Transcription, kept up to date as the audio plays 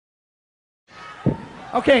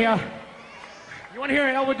Okay, you want to hear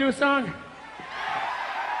Elwood do a song?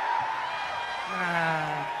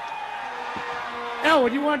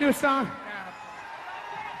 Elwood, you want to do a song?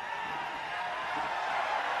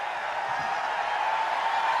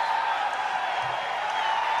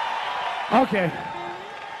 Okay.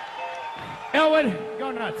 Elwood,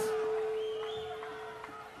 go nuts.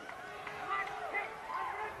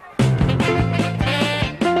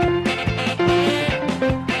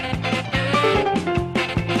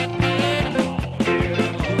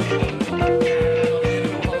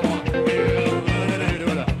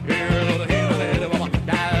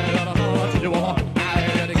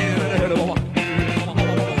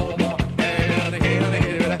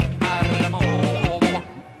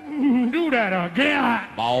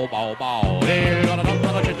 Bow, bow, bow.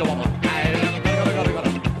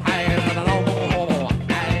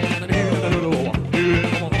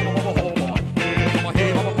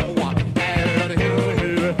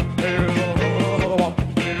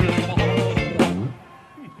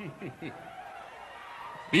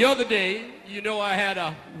 The other day, you know, I had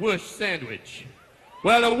a wush sandwich.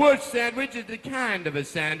 Well, a wush sandwich is the kind of a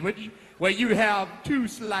sandwich where you have 2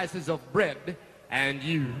 slices of bread and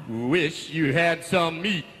you wish you had some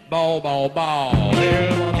meat. Bow, bow, bow.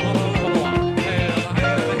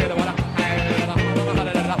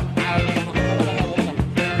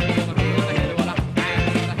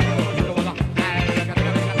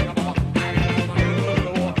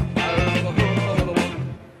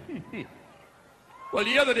 Well,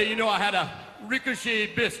 the other day, you know, I had a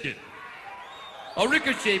ricochet biscuit. A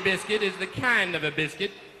ricochet biscuit is the kind of a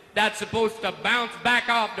biscuit that's supposed to bounce back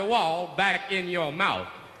off the wall back in your mouth.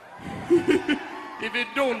 If it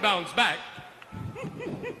don't bounce back,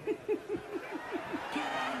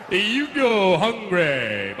 you go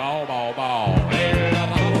hungry. Bow, bow, bow.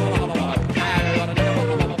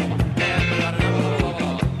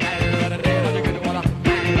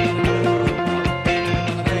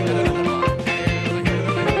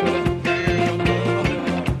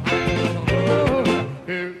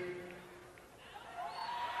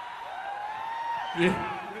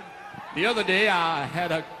 The other day I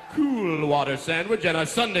had a cool water sandwich and a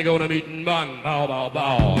Sunday gonna meat and bun. Bow, bow,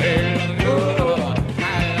 bow.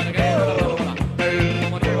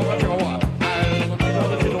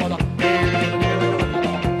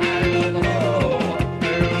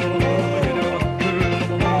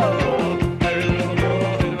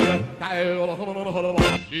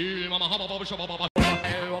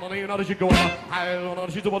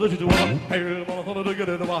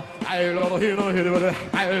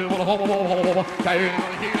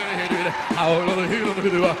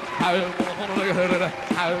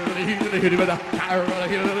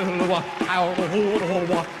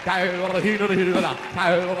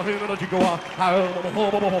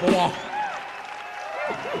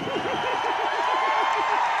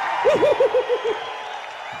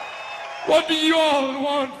 What do you all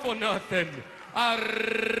want for nothing? A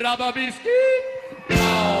rubber biscuit?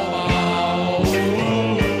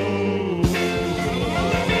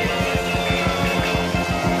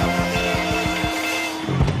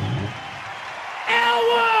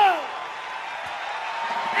 Elwood!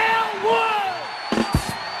 Elwood!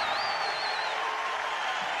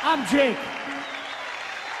 I'm Jake.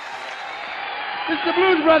 This is the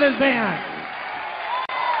Blues Brothers Band.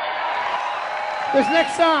 This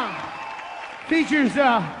next song features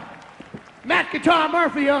Matt Guitar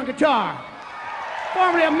Murphy on guitar,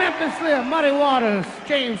 formerly of Memphis Slim, Muddy Waters,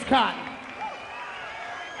 James Cotton,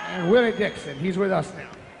 and Willie Dixon. He's with us now.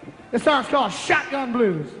 This song's called Shotgun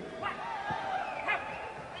Blues.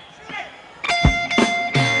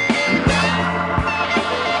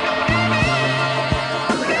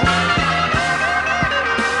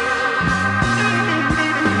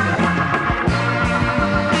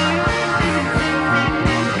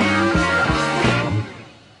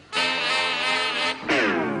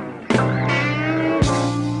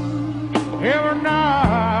 Every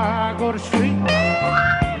night I go to sleep,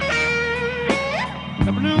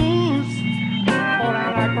 the blues fall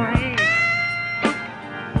out like rain.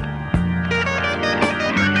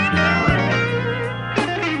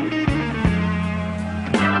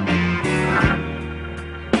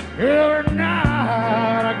 Every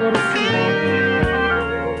night I go to sleep,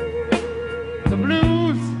 the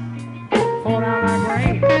blues fall out like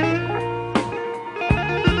rain.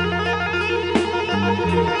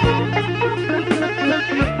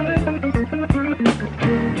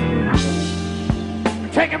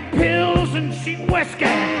 Taking pills and cheap whiskey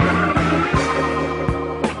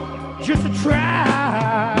just to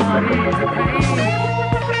try to ease the pain.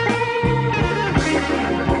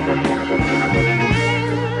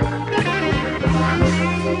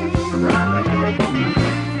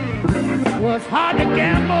 hard to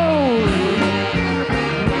gamble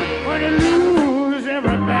when you lose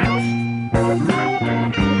every match.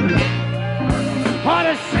 Hard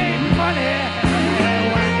to save money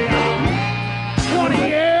when you're 20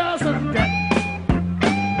 years of debt.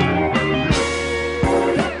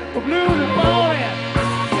 The blues are falling,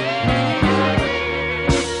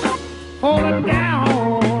 holding down.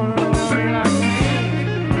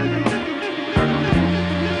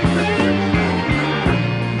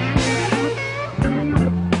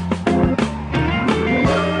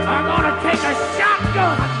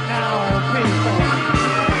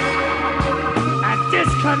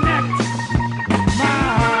 Connect my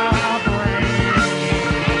brain.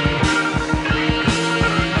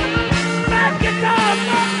 That guitar,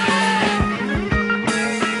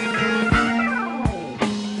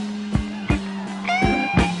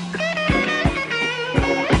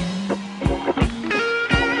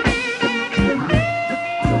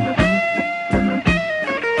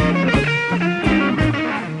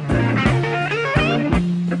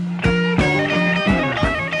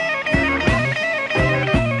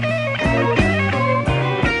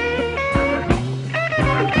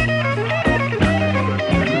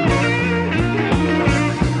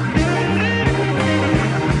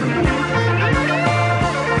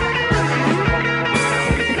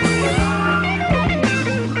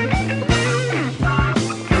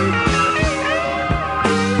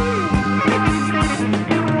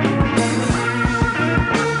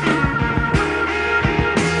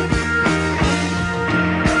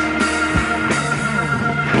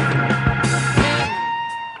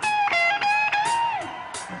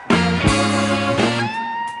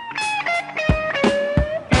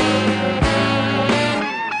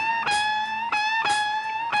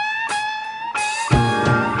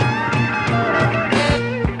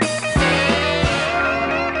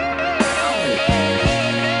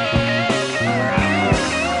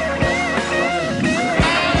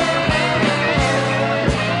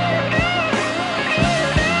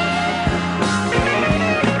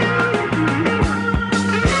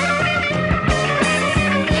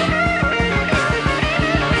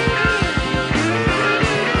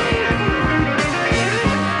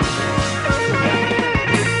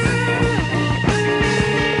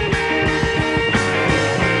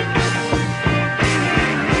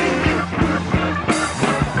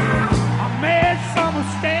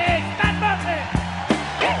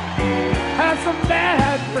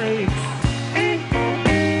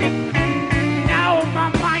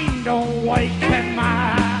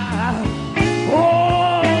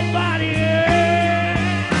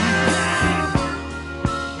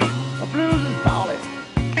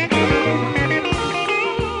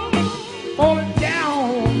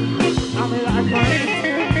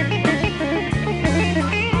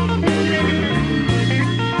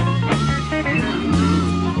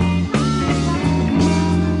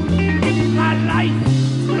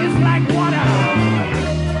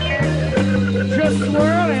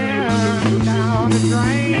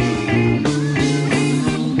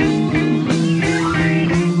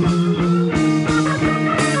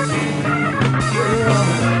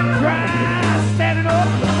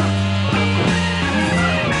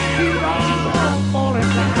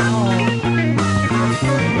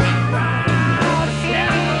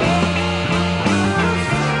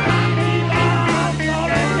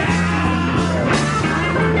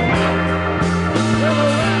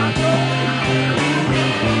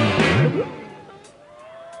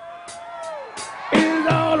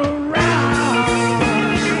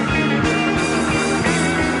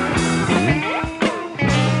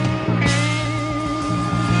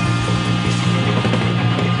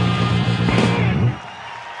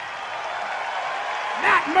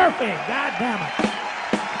 God damn it.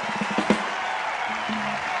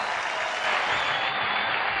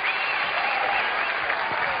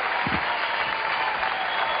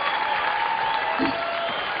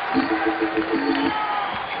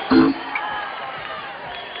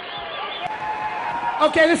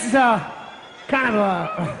 Okay, this is kind of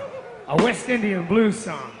a West Indian blues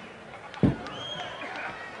song.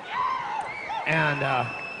 And,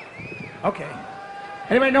 okay.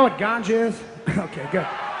 Anybody know what ganja is? Okay, good.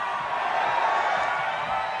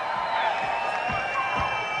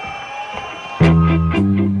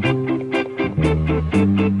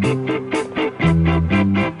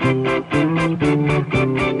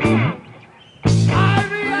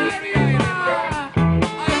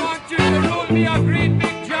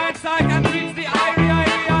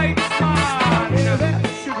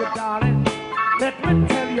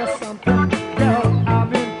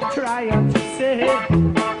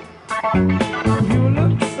 You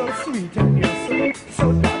look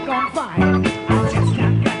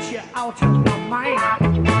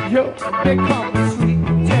become the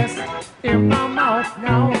sweetest in my mouth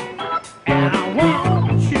now. And I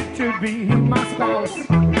want you to be my spouse,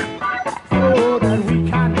 so that we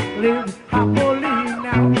can live happily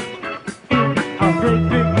now in a great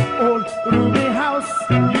big old roomy house.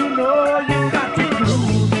 You know you got to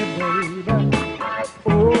groove me, baby.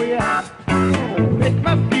 Oh yeah, make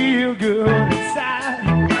me feel good inside.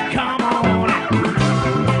 Come on,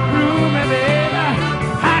 groove me, baby.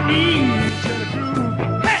 I need you to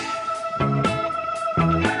groove. Hey!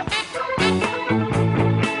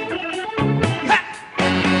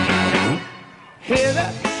 Hey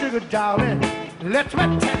there, sugar darling, let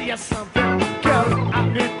me tell you something. Girl,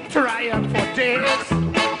 I've been trying for days.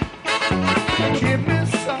 Give me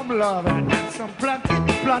some loving and some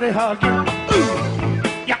bloody hugging. Ooh,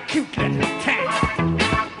 you cute little thing.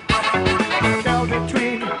 Girl,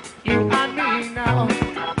 between you and me now,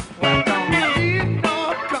 well, don't need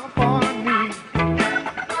no company.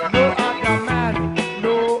 No other man,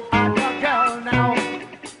 no other girl now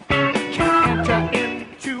can enter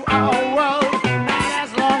into our world. Not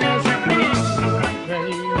as long as you please,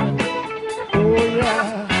 baby. Oh yeah,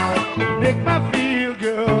 make me feel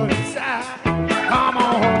good inside. Come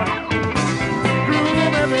on, groove me,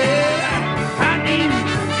 baby. I need you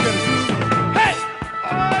to groove. Hey,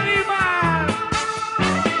 holy man,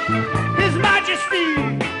 His Majesty,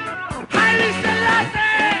 Haile Selassie.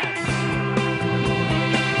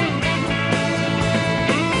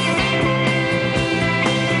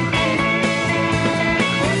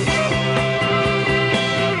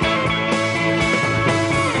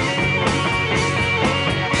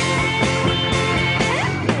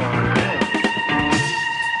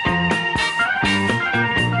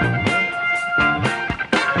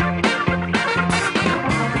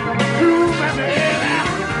 Groove me, baby.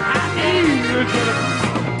 I need you to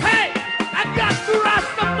groove. Hey, I got the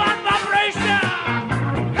Rastaman vibration.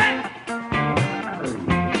 Hey,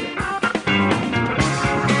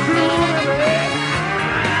 groove me, baby.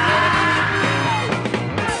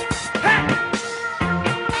 Hey,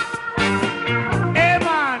 hey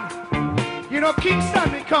man, you know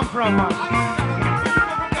Kingston we come from, man.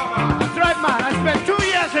 That's right, man. I spent 2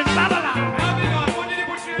 years in Babylon.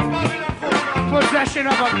 Possession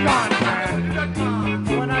of a gun, man.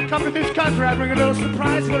 When I come to this country, I bring a little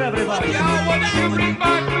surprise for everybody.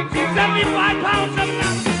 75 pounds of